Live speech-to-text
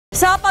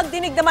Sa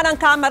pagdinig naman ng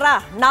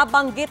kamera,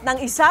 nabanggit ng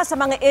isa sa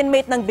mga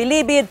inmate ng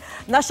Bilibid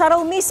na siya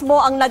raw mismo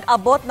ang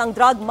nag-abot ng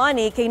drug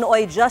money kay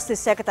nooy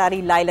Justice Secretary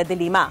Laila de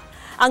Lima.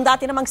 Ang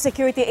dati namang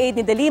security aide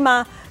ni de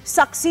Lima,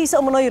 saksi sa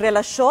umano'y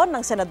relasyon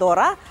ng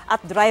senadora at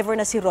driver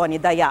na si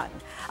Dayan.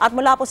 At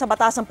mula po sa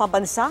Batasang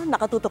Pambansa,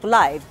 nakatutok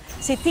live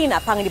si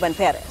Tina Pangiliban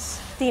Perez.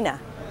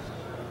 Tina.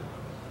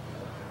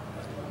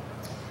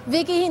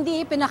 Vicky,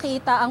 hindi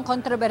ipinakita ang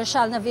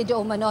kontrobersyal na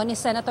video umano ni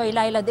Senator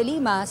Laila de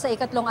Lima sa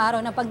ikatlong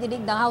araw ng pagdinig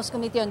ng House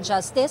Committee on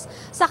Justice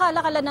sa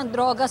kalakalan ng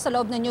droga sa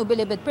loob ng New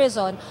Bilibid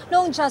Prison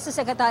noong Justice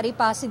Secretary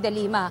pa si de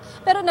Lima.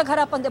 Pero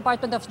nagharap ang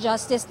Department of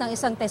Justice ng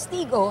isang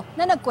testigo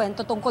na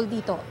nagkwento tungkol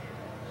dito.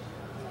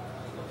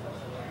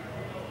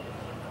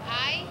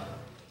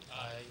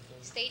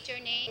 State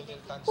your name.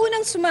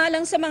 Unang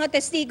sumalang sa mga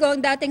testigo ang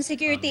dating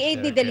security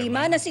aide ni de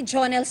Lima na si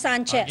Joenel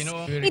Sanchez.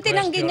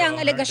 Itinanggi niya ang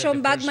alegasyong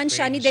bagman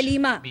siya ni de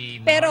Lima.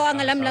 Pero ang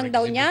alam lang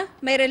daw niya,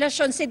 may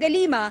relasyon si de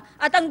Lima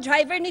at ang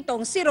driver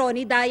nitong si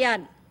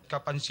Dayan.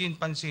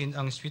 Kapansin-pansin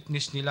ang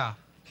sweetness nila.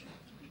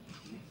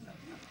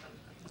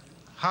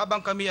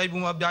 Habang kami ay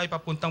bumabiyahe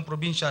papuntang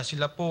probinsya,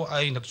 sila po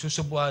ay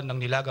nagsusubuan ng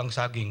nilagang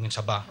saging ng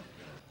saba.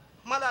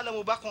 Malala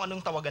mo ba kung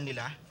anong tawagan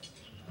nila?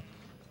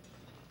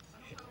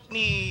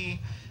 Ni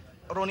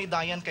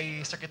Dayan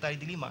kay Secretary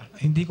de Lima?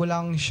 Hindi ko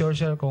lang sure,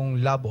 sir,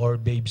 kung love or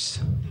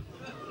babes.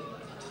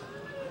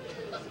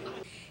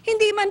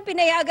 Hindi man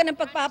pinayagan ang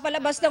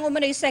pagpapalabas ng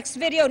umano'y sex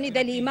video ni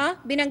de Lima,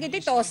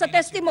 binanggit ito sa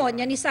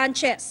testimonya ni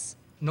Sanchez.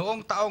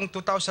 Noong taong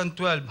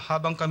 2012,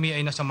 habang kami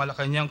ay nasa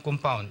Malacanang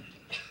compound,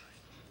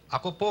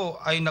 ako po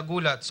ay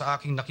nagulat sa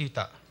aking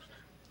nakita.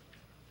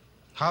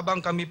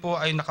 Habang kami po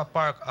ay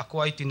nakapark,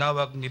 ako ay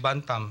tinawag ni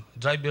Bantam,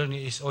 driver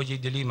ni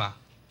SOJ de Lima.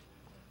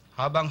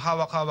 Habang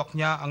hawak-hawak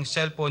niya ang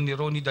cellphone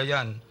ni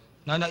Dayan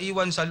na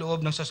naiwan sa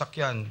loob ng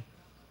sasakyan.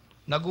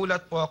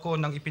 Nagulat po ako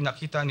nang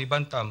ipinakita ni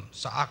Bantam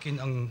sa akin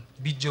ang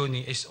video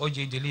ni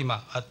SOJ de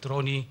Lima at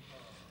Ronnie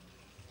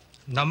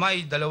na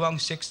may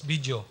dalawang sex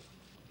video.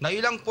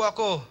 Nailang po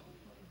ako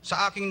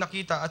sa aking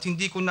nakita at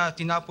hindi ko na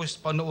tinapos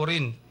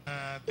panoorin.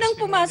 Nang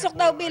pumasok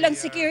daw bilang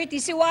security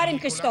si Warren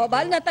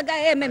Cristobal na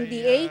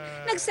taga-MMDA,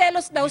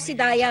 nagselos daw si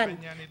Dayan.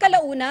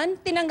 Kalaunan,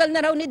 tinanggal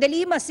na raw ni de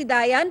Lima si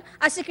Dayan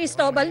at si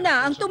Cristobal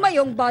na ang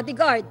tumayong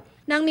bodyguard.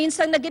 Nang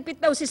minsang nagipit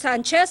daw si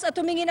Sanchez at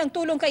humingi ng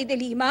tulong kay de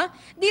Lima,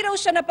 di raw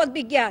siya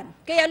napagbigyan.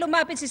 Kaya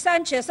lumapit si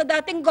Sanchez sa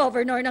dating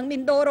governor ng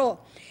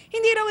Mindoro.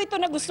 Hindi raw ito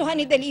nagustuhan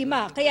ni de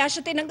Lima, kaya siya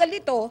tinanggal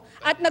ito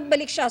at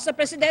nagbalik siya sa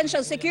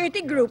Presidential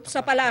Security Group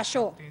sa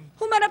palasyo.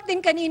 Humarap din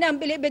kanina ang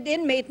Bilibid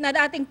inmate na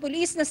dating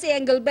pulis na si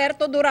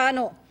Engelberto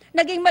Durano.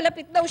 Naging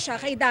malapit daw siya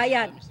kay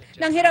Dayan.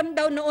 Nang hiram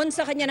daw noon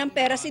sa kanya ng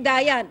pera si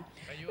Dayan.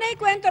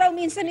 Naikwento raw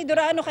minsan ni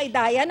Durano kay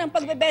Dayan ang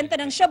pagbebenta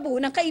ng shabu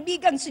ng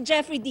kaibigan si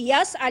Jeffrey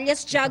Diaz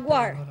alias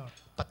Jaguar.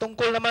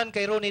 Patungkol naman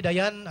kay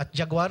Dayan at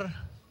Jaguar,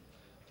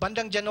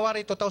 bandang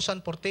January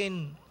 2014,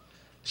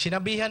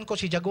 sinabihan ko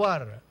si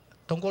Jaguar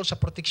tungkol sa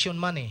protection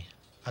money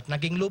at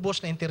naging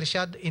lubos na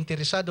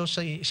interesado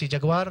si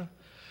Jaguar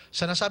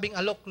sa nasabing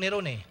alok ni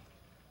Ronnie.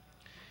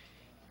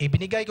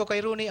 Ibinigay ko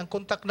kay Ronnie ang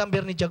contact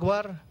number ni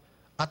Jaguar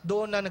at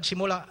doon na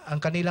nagsimula ang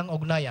kanilang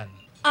ugnayan.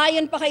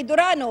 Ayon pa kay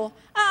Durano,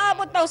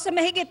 aabot daw sa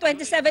mahigit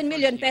 27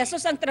 million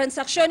pesos ang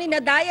transaksyon ni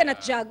Dayan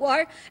at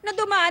Jaguar na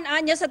dumaan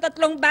anya sa 3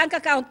 bank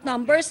account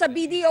number sa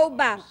BDO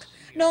Bank.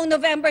 Noong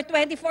November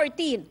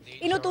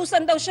 2014,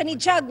 inutusan daw siya ni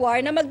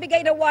Jaguar na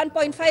magbigay ng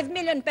 1.5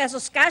 million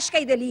pesos cash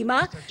kay de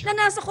Lima na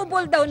nasa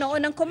kubol daw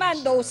noon ng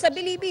komando sa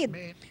Bilibid.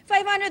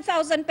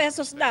 500,000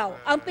 pesos daw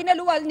ang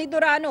pinaluwal ni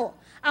Durano.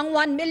 Ang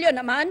 1 million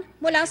naman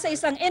mula sa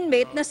isang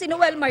inmate na si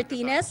Noel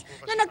Martinez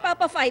na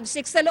nagpapa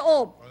 5-6 sa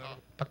loob.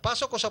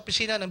 Pagpasok ko sa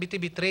opisina ng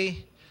BTV3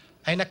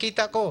 ay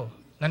nakita ko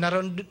na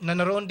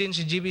naroon din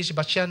si GB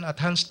Sebastian at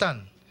Hans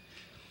Tan.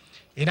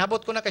 Inabot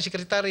ko na kay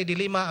Secretary de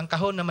Lima ang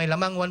kahon na may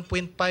lamang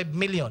 1.5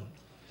 million.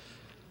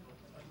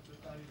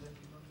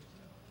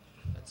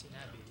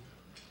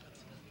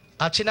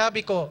 At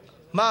sinabi ko,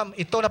 ma'am,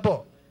 ito na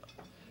po.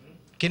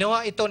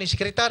 Kinuha ito ni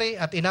Secretary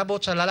at inabot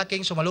sa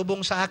lalaking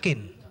sumalubong sa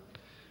akin.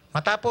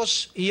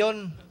 Matapos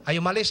iyon ay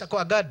umalis ako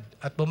agad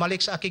at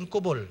bumalik sa aking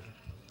kubol.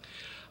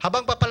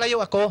 Habang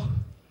papalayo ako,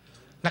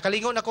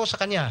 nakalingon ako sa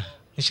kanya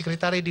ni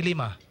Secretary de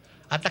Lima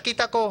at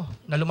nakita ko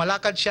na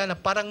lumalakad siya na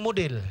parang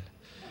model.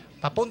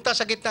 Papunta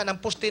sa gitna ng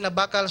poste na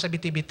bakal sa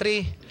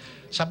BTV3,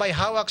 sabay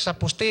hawak sa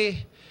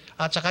poste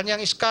at sa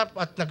kanyang scarf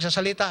at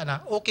nagsasalita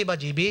na, okay ba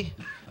GB?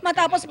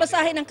 Matapos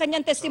basahin ang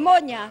kanyang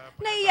testimonya,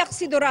 naiyak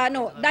si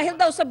Durano dahil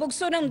daw sa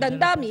bugso ng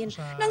damdamin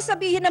nang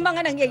sabihin ng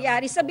mga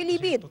nangyayari sa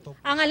Bilibid.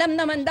 Ang alam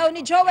naman daw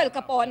ni Joel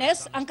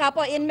Capones, ang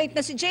kapwa inmate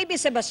na si JB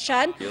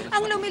Sebastian,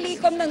 ang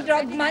lumilikom ng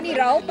drug money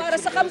raw para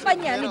sa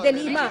kampanya ni de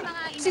Lima.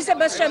 Si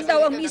Sebastian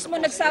daw ang mismo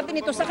nagsabi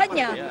nito sa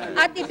kanya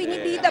at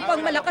ipinibida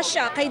pang malakas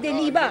siya kay de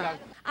Lima.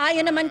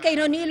 Ayon naman kay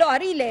Nonilo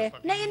Arile,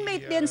 na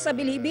inmate din sa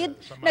Bilibid,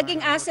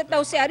 naging asset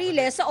daw si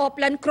Arile sa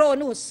Oplan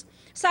Cronus.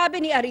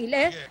 Sabi ni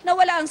Arile na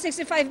wala ang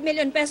 65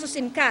 million pesos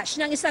in cash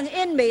ng isang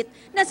inmate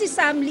na si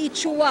Sam Lee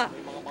Chua.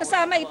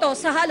 Kasama ito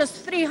sa halos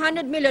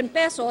 300 million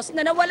pesos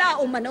na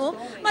nawala umano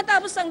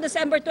matapos ang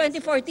December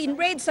 2014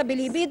 raid sa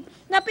Bilibid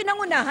na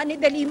pinangunahan ni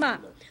De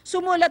Lima.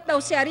 Sumulat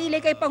daw si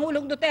Arile kay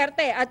Pangulong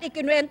Duterte at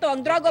ikinuwento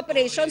ang drug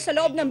operation sa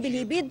loob ng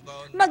Bilibid,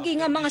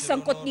 maging ang mga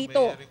sangkot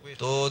dito.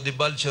 To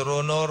divulge, Your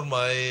Honor,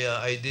 my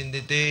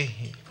identity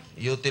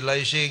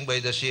utilizing by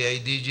the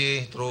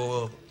CIDG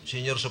through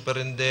Senior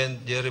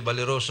Superintendent Jerry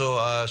Valeroso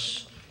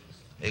as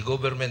a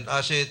government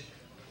asset.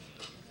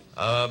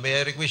 May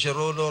I request, Your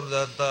Honor,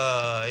 that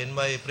in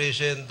my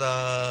present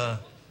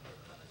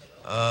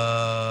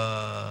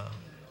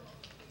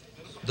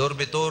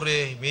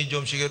dormitory,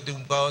 medium security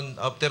compound,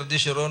 after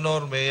this, Your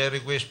Honor, may I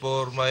request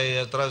for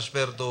my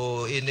transfer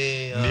to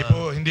any...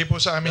 Hindi po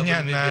sa amin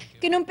yan.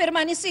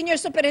 Kinumpirma ni Senior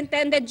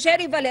Superintendent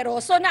Jerry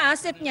Valeroso na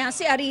asset niya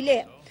si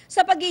Arile.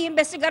 Sa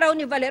pag-iimbestiga raw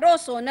ni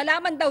Valeroso,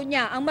 nalaman daw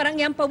niya ang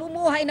marangyang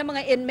pamumuhay ng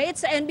mga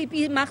inmates sa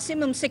NBP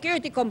Maximum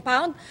Security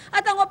Compound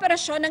at ang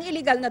operasyon ng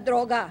iligal na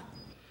droga.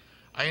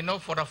 I know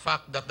for a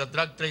fact that the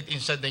drug trade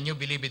inside the New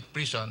Bilibid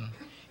prison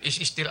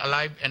is still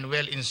alive and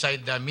well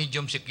inside the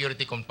medium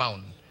security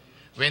compound.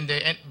 When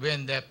the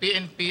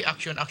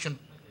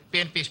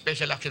PNP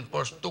Special Action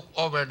Force took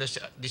over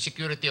the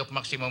security of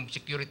Maximum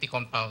Security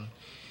Compound,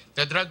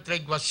 the drug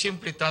trade was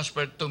simply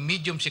transferred to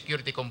medium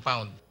security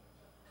compound.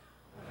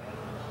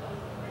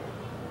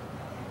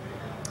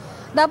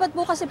 Dapat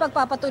po kasi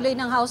pagpapatuloy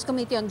ng House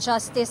Committee on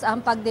Justice ang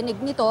pagdinig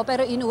nito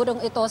pero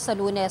inurong ito sa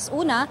Lunes.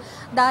 Una,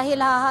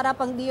 dahil haharap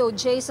ang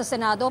DOJ sa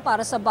Senado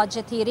para sa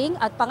budget hearing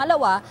at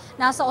pangalawa,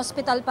 nasa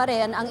ospital pa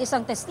rin ang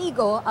isang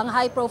testigo, ang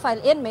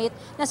high-profile inmate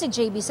na si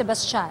JB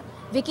Sebastian.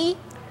 Vicky?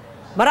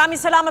 Maraming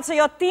salamat sa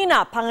iyo,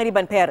 Tina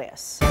Pangiliban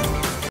Perez.